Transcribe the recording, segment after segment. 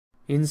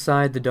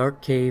Inside the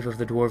dark cave of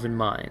the Dwarven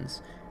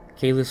mines,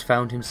 Kalis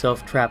found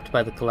himself trapped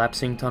by the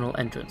collapsing tunnel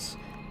entrance.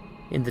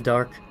 In the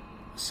dark,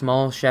 a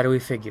small shadowy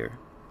figure,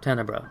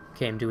 Tenebra,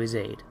 came to his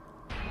aid.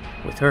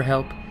 With her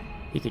help,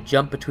 he could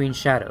jump between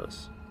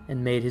shadows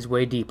and made his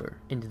way deeper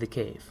into the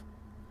cave.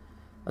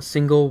 A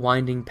single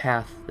winding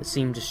path that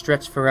seemed to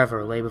stretch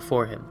forever lay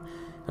before him,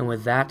 and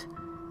with that,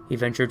 he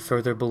ventured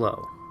further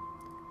below.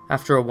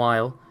 After a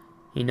while,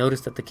 he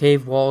noticed that the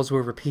cave walls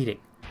were repeating,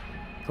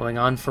 going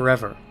on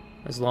forever,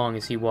 as long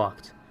as he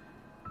walked.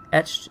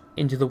 Etched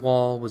into the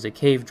wall was a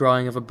cave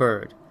drawing of a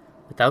bird,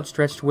 with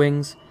outstretched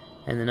wings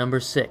and the number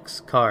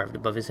 6 carved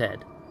above his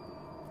head.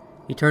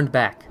 He turned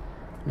back,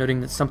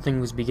 noting that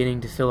something was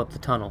beginning to fill up the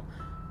tunnel.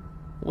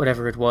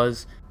 Whatever it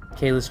was,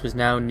 Kalis was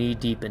now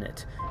knee-deep in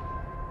it.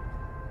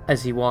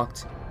 As he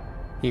walked,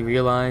 he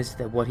realized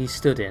that what he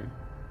stood in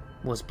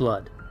was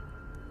blood.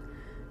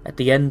 At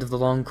the end of the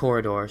long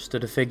corridor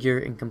stood a figure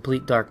in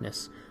complete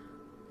darkness,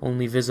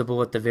 only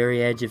visible at the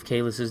very edge of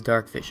Kalis's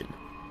dark vision.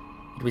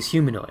 It was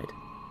humanoid,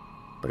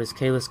 but as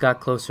Kalis got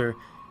closer,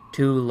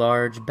 2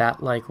 large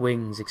bat-like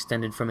wings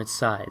extended from its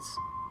sides,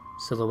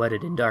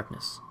 silhouetted in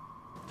darkness.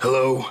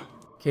 "Hello?"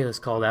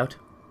 Kalis called out.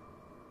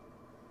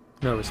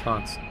 No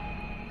response.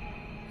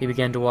 He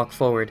began to walk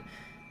forward,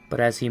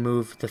 but as he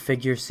moved, the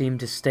figure seemed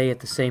to stay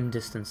at the same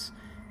distance,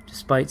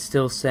 despite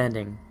still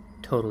standing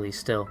totally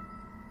still.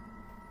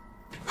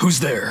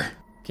 "Who's there?"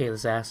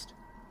 Kalis asked.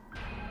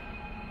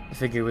 The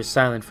figure was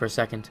silent for a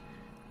second,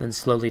 then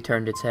slowly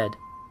turned its head.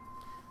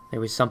 There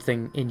was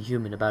something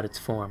inhuman about its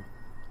form.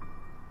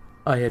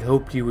 "I had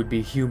hoped you would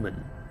be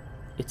human,"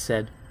 it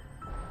said.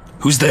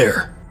 "Who's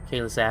there?"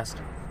 Kalis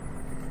asked.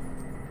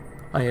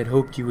 "I had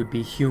hoped you would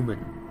be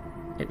human,"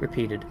 it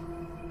repeated,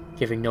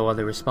 giving no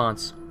other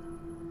response.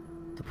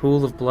 The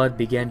pool of blood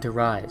began to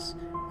rise,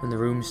 and the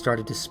room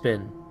started to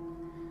spin.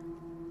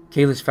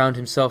 Kalis found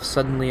himself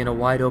suddenly in a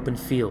wide-open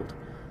field.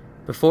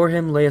 Before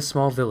him lay a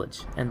small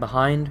village, and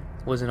behind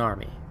was an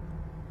army.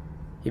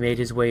 He made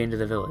his way into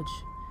the village.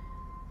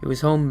 It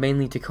was home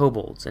mainly to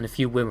kobolds and a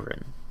few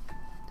wyvern.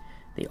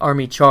 The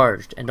army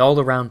charged, and all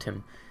around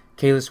him,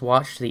 Kalis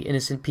watched the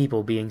innocent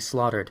people being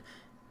slaughtered,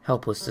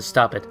 helpless to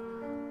stop it.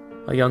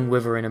 A young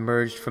wyvern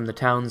emerged from the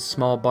town's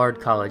small bard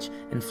college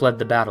and fled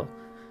the battle.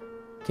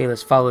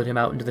 Kalis followed him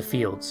out into the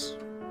fields.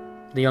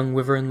 The young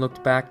wyvern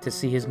looked back to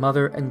see his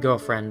mother and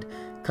girlfriend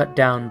cut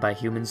down by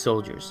human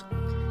soldiers.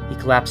 He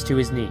collapsed to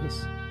his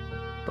knees,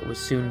 but was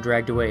soon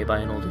dragged away by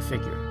an older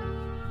figure.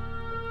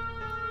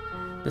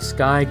 The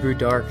sky grew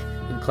dark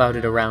and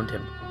clouded around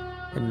him,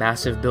 and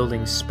massive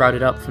buildings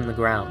sprouted up from the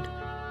ground.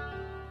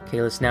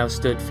 Kalis now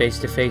stood face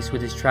to face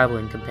with his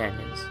traveling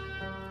companions: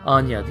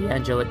 Anya, the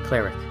angelic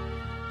cleric;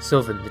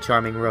 Sylvan, the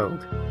charming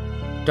rogue;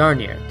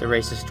 Darnir, the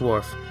racist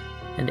dwarf;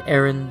 and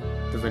Aaron,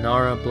 the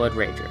Venara blood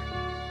rager.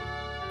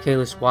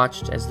 Kalis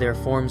watched as their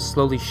forms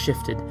slowly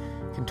shifted,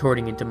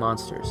 contorting into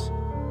monsters.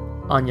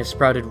 Anya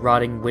sprouted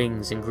rotting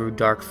wings and grew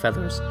dark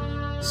feathers.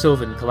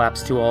 Sylvan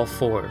collapsed to all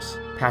fours,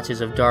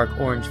 patches of dark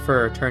orange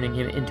fur turning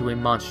him into a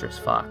monstrous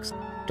fox.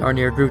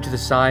 Darnir grew to the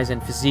size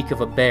and physique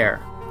of a bear.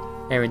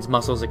 Aaron's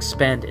muscles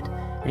expanded,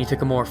 and he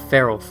took a more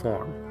feral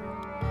form.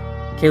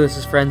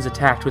 Kalis's friends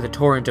attacked with a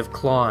torrent of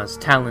claws,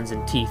 talons,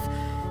 and teeth.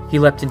 He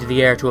leapt into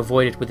the air to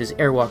avoid it with his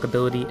airwalk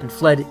ability and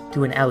fled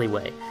to an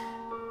alleyway.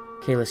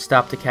 Kalis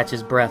stopped to catch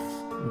his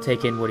breath and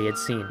take in what he had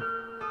seen.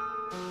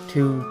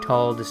 2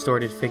 tall,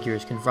 distorted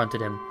figures confronted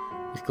him,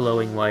 with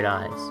glowing white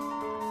eyes.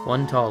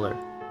 One taller,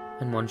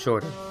 and one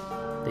shorter.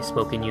 They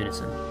spoke in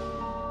unison.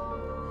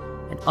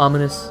 An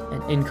ominous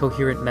and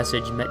incoherent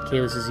message met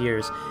Kalis's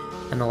ears,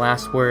 and the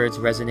last words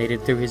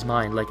resonated through his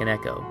mind like an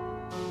echo.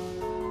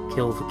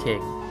 "Kill the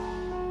king."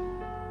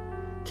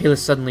 Kalis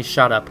suddenly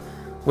shot up,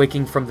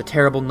 waking from the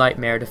terrible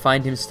nightmare to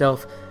find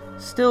himself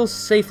still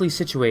safely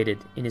situated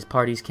in his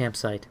party's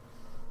campsite.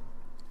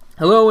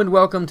 Hello and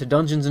welcome to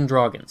Dungeons &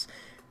 Drawgans.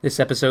 This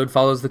episode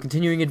follows the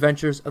continuing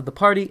adventures of the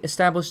party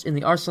established in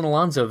the Arson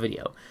Alonso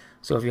video,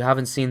 so if you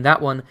haven't seen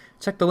that one,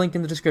 check the link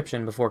in the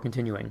description before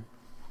continuing.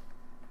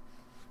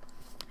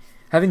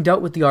 Having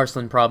dealt with the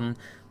Arslan problem,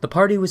 the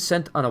party was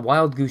sent on a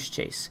wild goose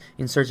chase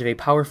in search of a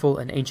powerful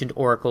and ancient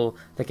oracle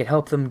that could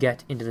help them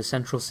get into the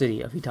central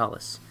city of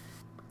Italis.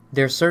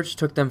 Their search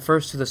took them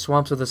first to the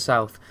swamps of the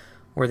south,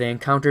 where they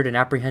encountered and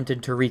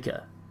apprehended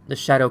Tarika, the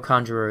shadow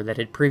conjurer that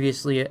had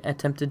previously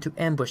attempted to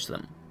ambush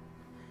them.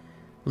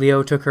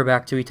 Leo took her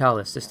back to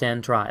Italis to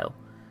stand trial.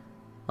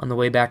 On the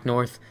way back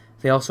north,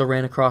 they also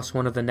ran across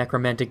one of the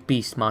necromantic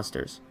beast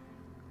monsters,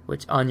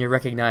 which Anya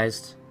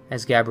recognized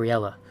as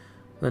Gabriella,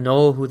 the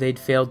gnoll who they'd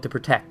failed to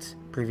protect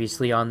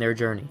previously on their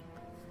journey.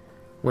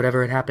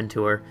 Whatever had happened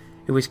to her,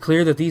 it was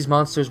clear that these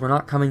monsters were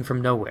not coming from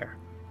nowhere.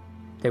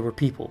 They were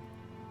people,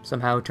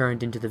 somehow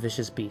turned into the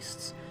vicious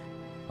beasts.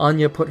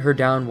 Anya put her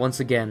down once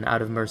again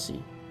out of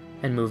mercy,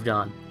 and moved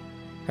on,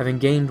 having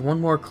gained one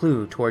more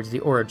clue towards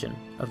the origin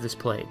of this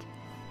plague.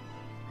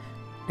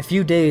 A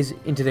few days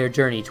into their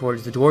journey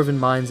towards the dwarven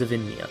mines of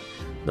Inmia,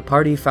 the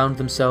party found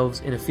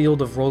themselves in a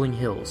field of rolling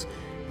hills.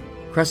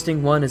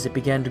 Cresting one as it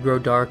began to grow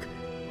dark,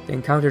 they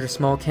encountered a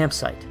small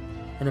campsite,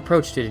 and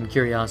approached it in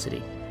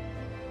curiosity.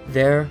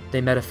 There,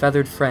 they met a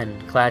feathered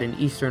friend clad in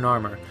eastern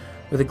armor,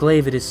 with a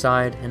glaive at his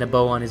side and a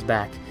bow on his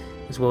back,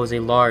 as well as a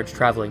large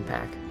traveling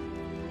pack.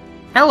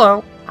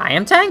 "Hello, I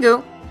am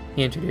Tengu,"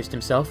 he introduced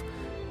himself.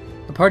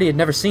 The party had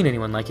never seen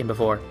anyone like him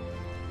before.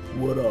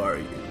 "What are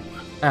you?"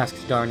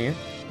 asked Darnir.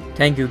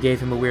 Tengu gave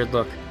him a weird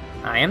look.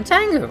 "I am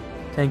Tengu."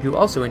 Tengu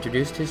also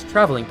introduced his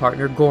traveling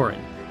partner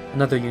Gorin,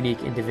 another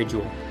unique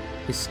individual.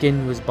 His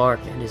skin was bark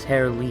and his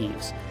hair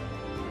leaves.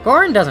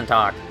 "Gorin doesn't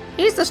talk.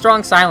 He's the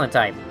strong silent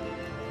type,"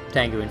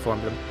 Tengu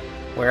informed them.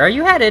 "Where are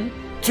you headed?"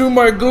 "To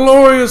my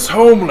glorious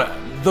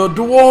homeland, the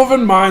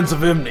dwarven mines of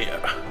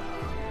Imnia,"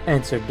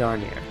 answered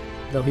Darnir,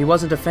 though he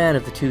wasn't a fan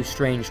of the two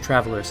strange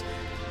travelers.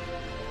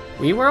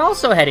 "We were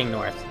also heading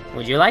north.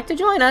 Would you like to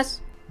join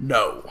us?"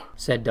 "No,"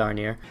 said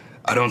Darnir.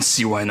 I don't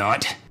see why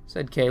not.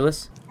 Said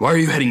Kalis. Why are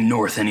you heading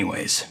north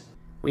anyways?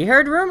 "We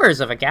heard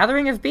rumors of a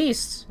gathering of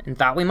beasts, and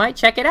thought we might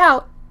check it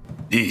out."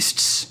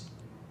 Beasts.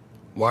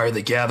 Why are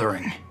they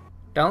gathering?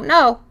 "Don't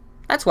know.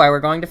 That's why we're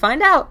going to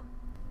find out."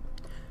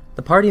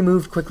 The party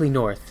moved quickly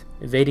north,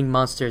 evading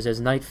monsters as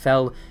night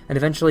fell, and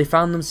eventually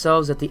found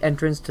themselves at the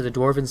entrance to the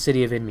dwarven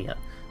city of Imnia,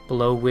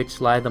 below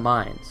which lie the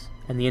mines,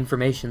 and the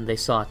information they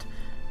sought.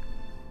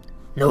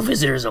 "No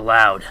visitors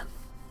allowed,"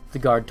 the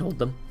guard told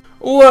them.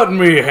 "Let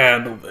me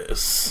handle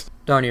this."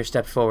 Darnir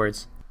stepped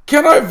forwards.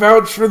 "Can I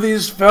vouch for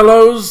these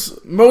fellows?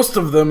 Most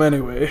of them,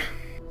 anyway."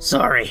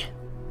 "Sorry,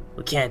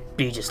 we can't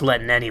be just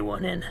letting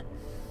anyone in.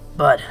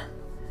 But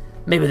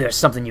maybe there's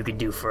something you can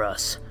do for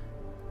us.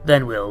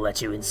 Then we'll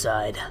let you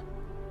inside.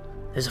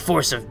 There's a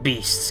force of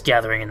beasts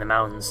gathering in the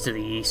mountains to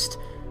the east.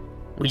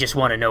 We just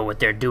want to know what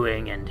they're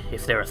doing and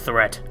if they're a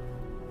threat.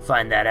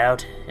 Find that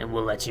out, and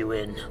we'll let you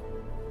in."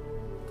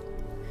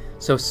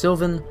 So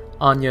Sylvan,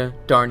 Anya,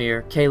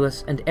 Darnir,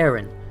 Kalis, and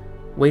Aaron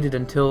waited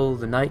until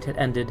the night had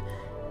ended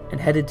and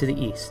headed to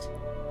the east.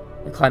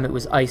 The climate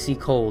was icy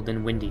cold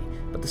and windy,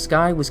 but the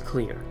sky was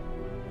clear.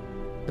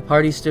 The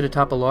party stood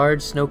atop a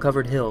large,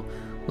 snow-covered hill,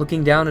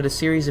 looking down at a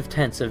series of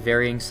tents of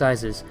varying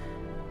sizes.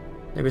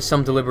 There was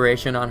some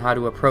deliberation on how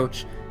to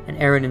approach, and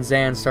Aaron and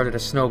Zan started a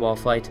snowball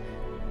fight.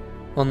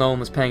 While no one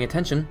was paying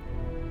attention,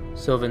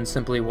 Sylvan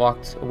simply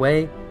walked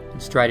away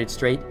and strided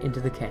straight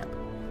into the camp.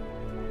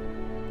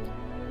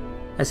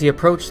 As he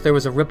approached, there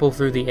was a ripple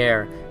through the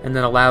air, and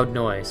then a loud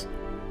noise.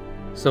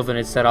 Sylvan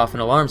had set off an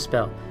alarm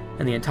spell,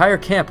 and the entire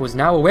camp was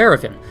now aware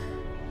of him.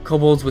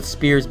 Kobolds with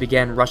spears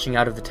began rushing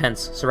out of the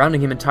tents,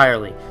 surrounding him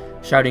entirely,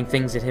 shouting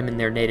things at him in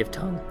their native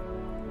tongue.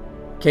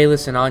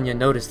 Kalis and Anya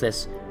noticed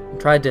this, and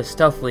tried to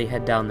stealthily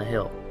head down the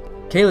hill.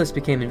 Kalis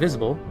became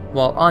invisible,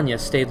 while Anya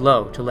stayed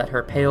low to let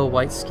her pale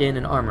white skin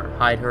and armor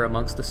hide her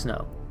amongst the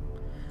snow.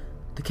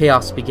 The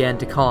chaos began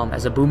to calm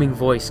as a booming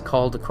voice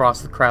called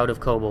across the crowd of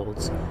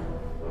kobolds.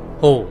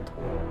 "Hold!"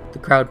 The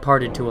crowd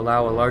parted to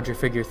allow a larger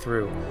figure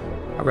through.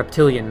 A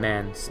reptilian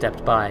man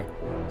stepped by,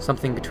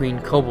 something between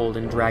kobold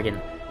and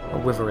dragon, a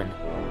wyvern.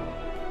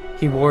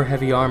 He wore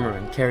heavy armor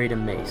and carried a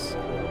mace.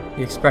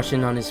 The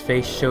expression on his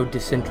face showed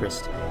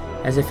disinterest,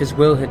 as if his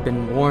will had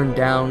been worn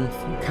down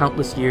from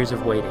countless years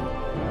of waiting.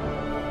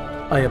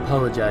 "I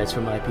apologize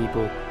for my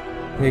people.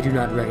 They do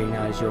not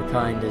recognize your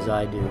kind as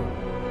I do.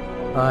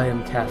 I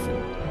am Kafin,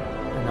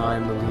 and I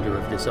am the leader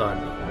of this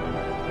army."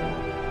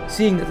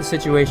 Seeing that the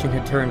situation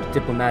had turned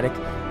diplomatic,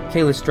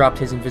 Kalis dropped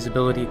his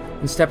invisibility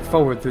and stepped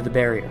forward through the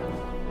barrier.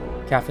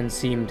 Kafin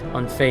seemed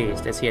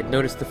unfazed as he had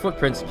noticed the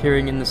footprints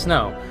appearing in the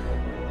snow.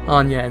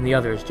 Anya and the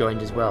others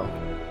joined as well.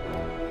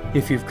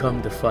 "If you've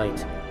come to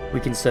fight, we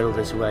can settle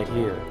this right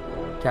here,"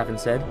 Kafin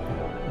said.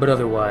 "But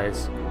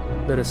otherwise,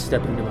 let us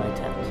step into my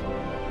tent."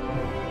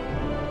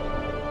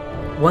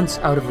 Once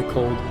out of the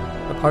cold,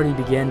 the party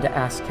began to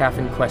ask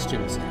Kafin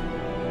questions.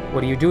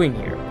 "What are you doing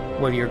here?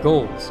 What are your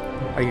goals?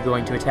 Are you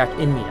going to attack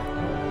Imnia?"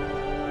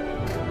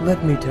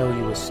 "Let me tell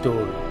you a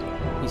story,"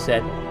 he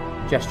said,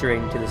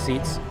 gesturing to the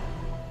seats.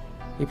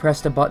 He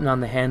pressed a button on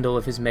the handle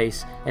of his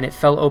mace, and it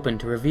fell open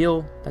to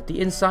reveal that the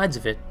insides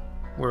of it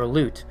were a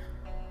lute.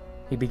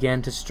 He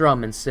began to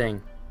strum and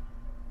sing.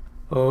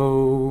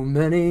 "Oh,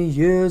 many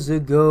years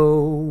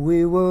ago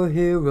we were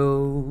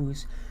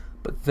heroes,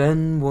 but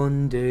then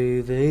one day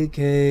they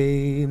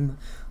came,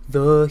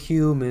 the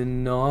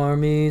human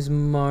armies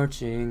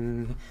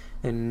marching,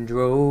 and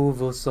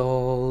drove us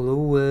all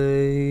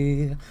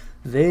away.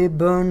 They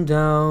burned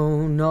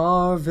down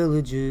our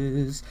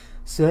villages,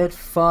 set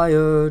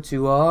fire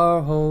to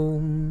our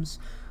homes.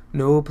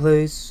 No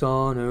place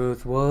on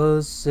earth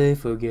was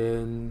safe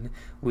again.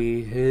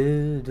 We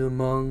hid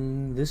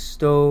among the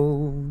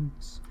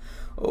stones.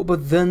 Oh,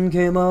 but then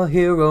came a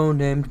hero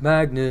named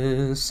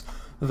Magnus,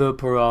 the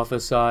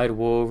prophesied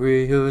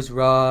warrior's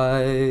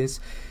rise.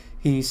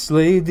 He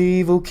slayed the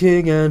evil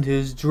king and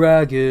his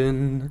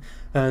dragon,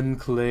 and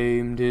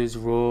claimed his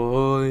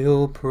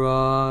royal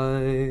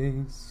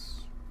prize."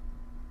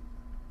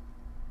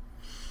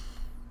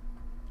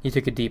 He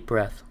took a deep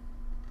breath.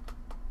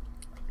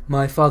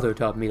 "My father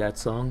taught me that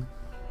song.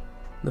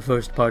 The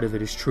first part of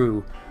it is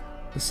true.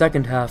 The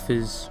second half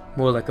is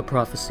more like a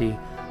prophecy,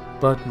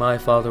 but my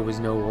father was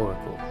no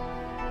oracle.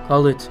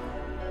 Call it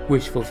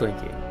wishful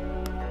thinking."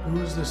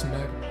 Who's this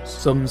Magnus?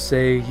 Some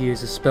say he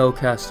is a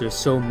spellcaster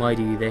so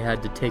mighty they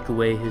had to take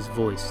away his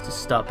voice to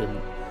stop him.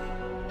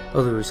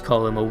 Others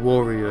call him a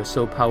warrior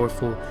so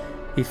powerful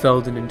he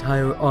felled an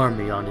entire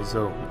army on his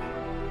own.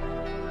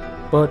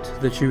 But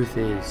the truth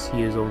is,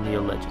 he is only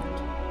a legend.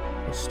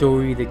 A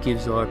story that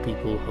gives our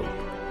people hope.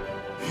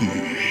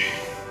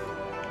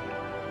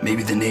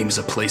 Maybe the name's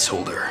a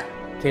placeholder.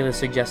 Kayla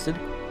suggested.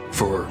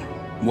 For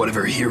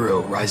whatever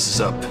hero rises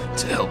up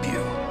to help you.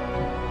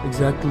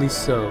 Exactly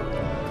so,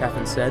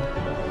 Catherine said.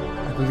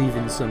 I believe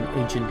in some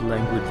ancient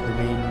language the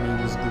name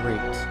means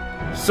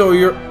great. So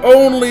your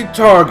only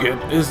target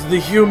is the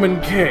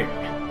human king?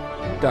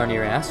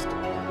 Darnier asked.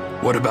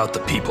 What about the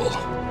people?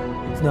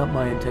 It's not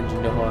my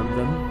intention to harm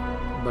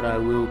them, but I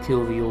will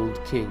kill the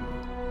old king,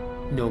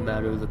 no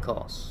matter the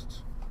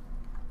cost.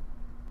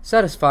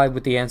 Satisfied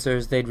with the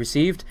answers they'd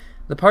received,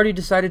 the party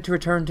decided to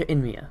return to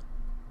Inmia.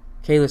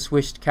 Kalis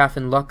wished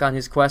Caffin luck on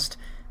his quest,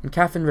 and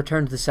Caffin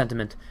returned the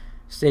sentiment,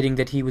 stating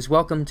that he was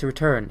welcome to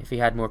return if he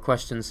had more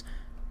questions.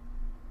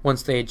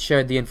 Once they had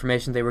shared the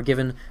information they were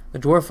given, the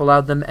dwarf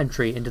allowed them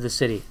entry into the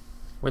city,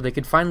 where they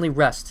could finally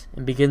rest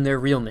and begin their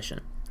real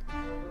mission.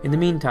 In the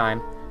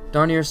meantime,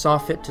 Darnier saw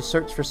fit to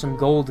search for some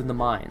gold in the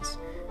mines.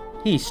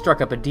 He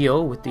struck up a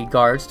deal with the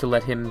guards to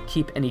let him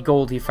keep any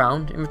gold he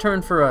found in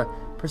return for a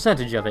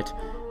percentage of it.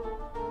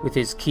 With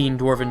his keen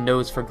dwarven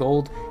nose for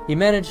gold, he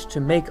managed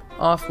to make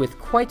off with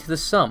quite the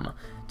sum,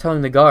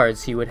 telling the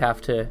guards he would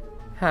have to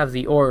have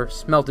the ore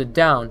smelted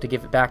down to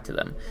give it back to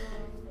them.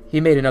 He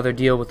made another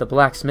deal with the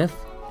blacksmith,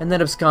 and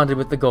then absconded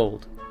with the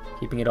gold,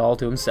 keeping it all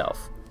to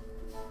himself.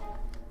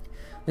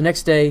 The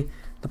next day,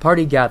 the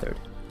party gathered,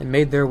 and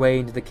made their way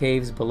into the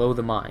caves below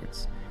the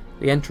mines.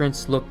 The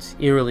entrance looked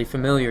eerily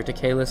familiar to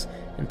Kalis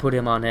and put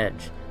him on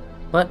edge,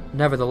 but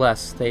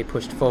nevertheless they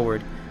pushed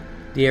forward.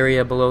 The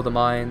area below the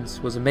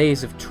mines was a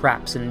maze of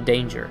traps and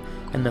danger,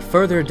 and the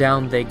further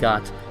down they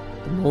got,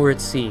 the more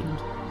it seemed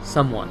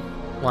someone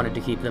wanted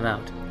to keep them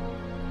out.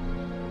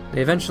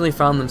 They eventually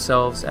found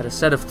themselves at a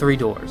set of 3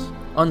 doors,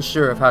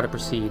 unsure of how to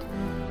proceed.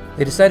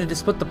 They decided to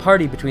split the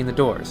party between the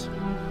doors.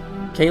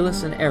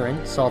 Kalis and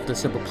Aaron solved a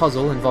simple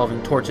puzzle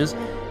involving torches.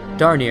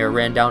 Darnier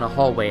ran down a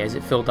hallway as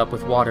it filled up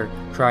with water,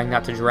 trying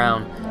not to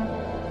drown,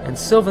 and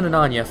Sylvan and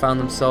Anya found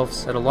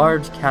themselves at a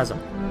large chasm.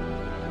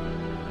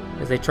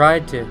 As they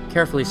tried to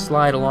carefully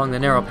slide along the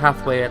narrow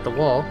pathway at the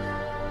wall,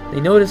 they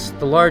noticed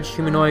the large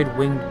humanoid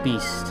winged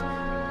beast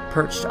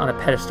perched on a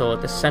pedestal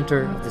at the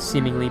center of the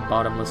seemingly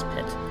bottomless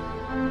pit.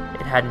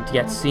 It hadn't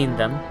yet seen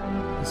them,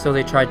 and so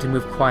they tried to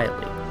move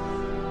quietly.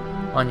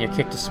 Anya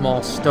kicked a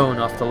small stone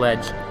off the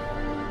ledge.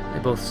 They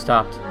both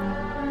stopped,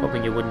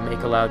 hoping it wouldn't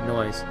make a loud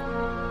noise.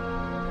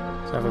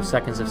 Several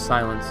seconds of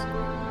silence,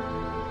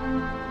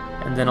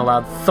 and then a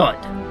loud thud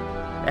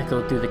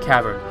echoed through the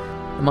cavern.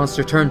 The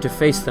monster turned to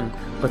face them,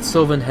 but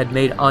Sylvan had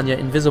made Anya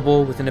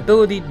invisible with an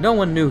ability no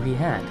one knew he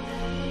had.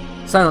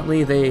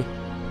 Silently, they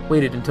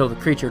waited until the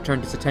creature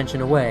turned its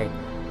attention away.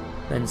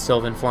 Then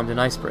Sylvan formed an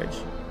ice bridge,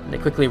 and they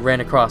quickly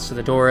ran across to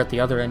the door at the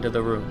other end of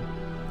the room.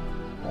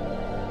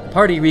 The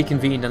party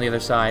reconvened on the other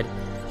side,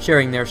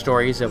 sharing their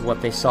stories of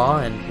what they saw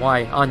and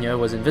why Anya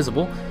was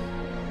invisible.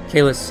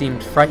 Kalis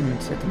seemed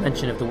frightened at the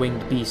mention of the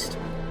winged beast.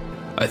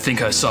 I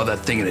think I saw that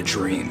thing in a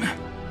dream,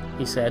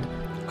 he said.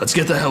 Let's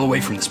get the hell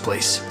away from this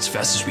place as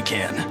fast as we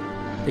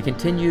can. They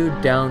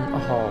continued down a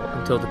hall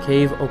until the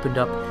cave opened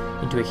up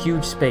into a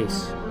huge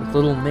space with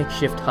little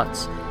makeshift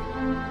huts.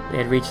 They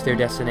had reached their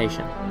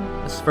destination,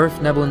 the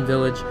Sverfnebelin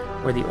village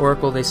where the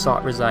oracle they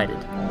sought resided.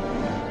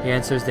 The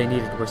answers they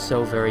needed were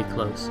so very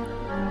close.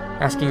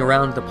 Asking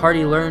around, the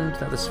party learned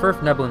that the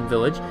Sverfnebelin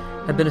village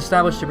had been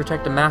established to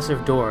protect a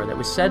massive door that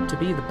was said to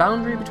be the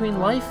boundary between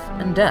life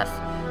and death.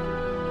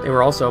 They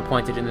were also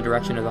pointed in the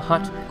direction of the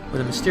hut where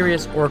the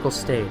mysterious oracle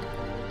stayed.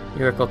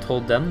 The oracle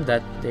told them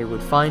that they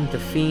would find the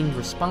fiend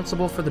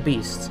responsible for the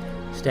beasts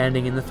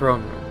standing in the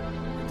throne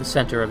room at the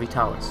center of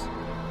Italis,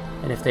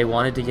 and if they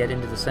wanted to get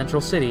into the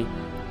central city,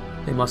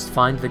 they must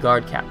find the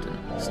guard captain,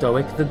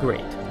 Stoic the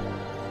Great.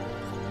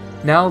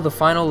 Now the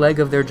final leg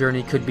of their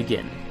journey could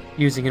begin.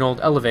 Using an old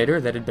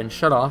elevator that had been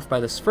shut off by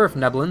the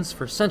Sverfnebelins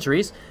for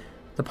centuries,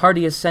 the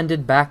party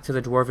ascended back to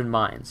the Dwarven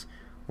mines,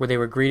 where they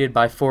were greeted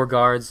by 4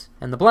 guards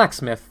and the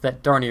blacksmith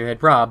that Darnier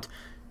had robbed.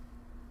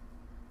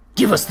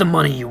 Give us the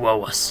money you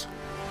owe us.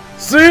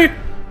 See?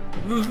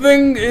 The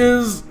thing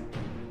is,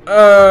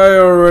 I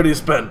already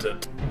spent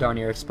it,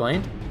 Darnier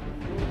explained.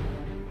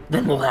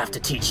 Then we'll have to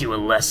teach you a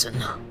lesson.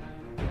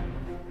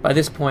 By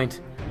this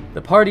point,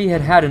 the party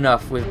had had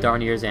enough with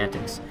Darnier's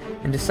antics,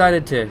 and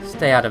decided to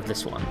stay out of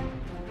this one.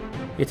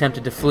 He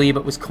attempted to flee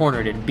but was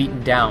cornered and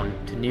beaten down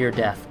to near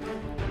death.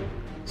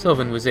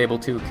 Sylvan was able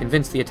to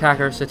convince the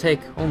attackers to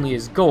take only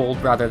his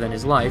gold rather than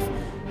his life,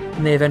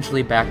 and they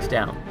eventually backed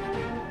down.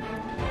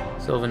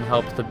 Sylvan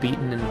helped the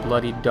beaten and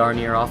bloodied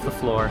Darnier off the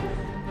floor,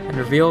 and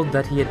revealed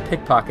that he had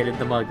pickpocketed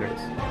the muggers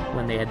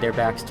when they had their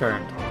backs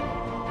turned.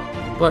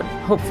 But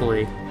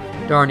hopefully,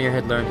 Darnier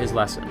had learned his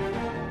lesson,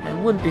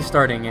 and wouldn't be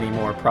starting any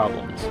more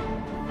problems.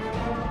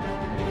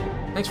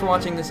 Thanks for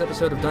watching this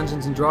episode of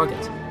Dungeons &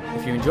 Drawgans.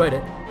 If you enjoyed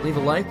it, leave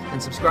a like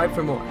and subscribe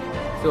for more.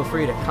 Feel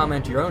free to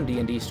comment your own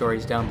D&D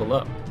stories down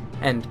below.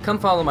 And come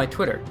follow my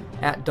Twitter,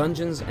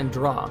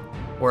 @DungeonsAndDraw,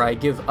 where I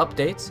give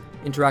updates,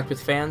 interact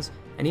with fans,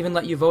 and even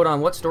let you vote on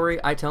what story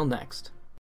I tell next.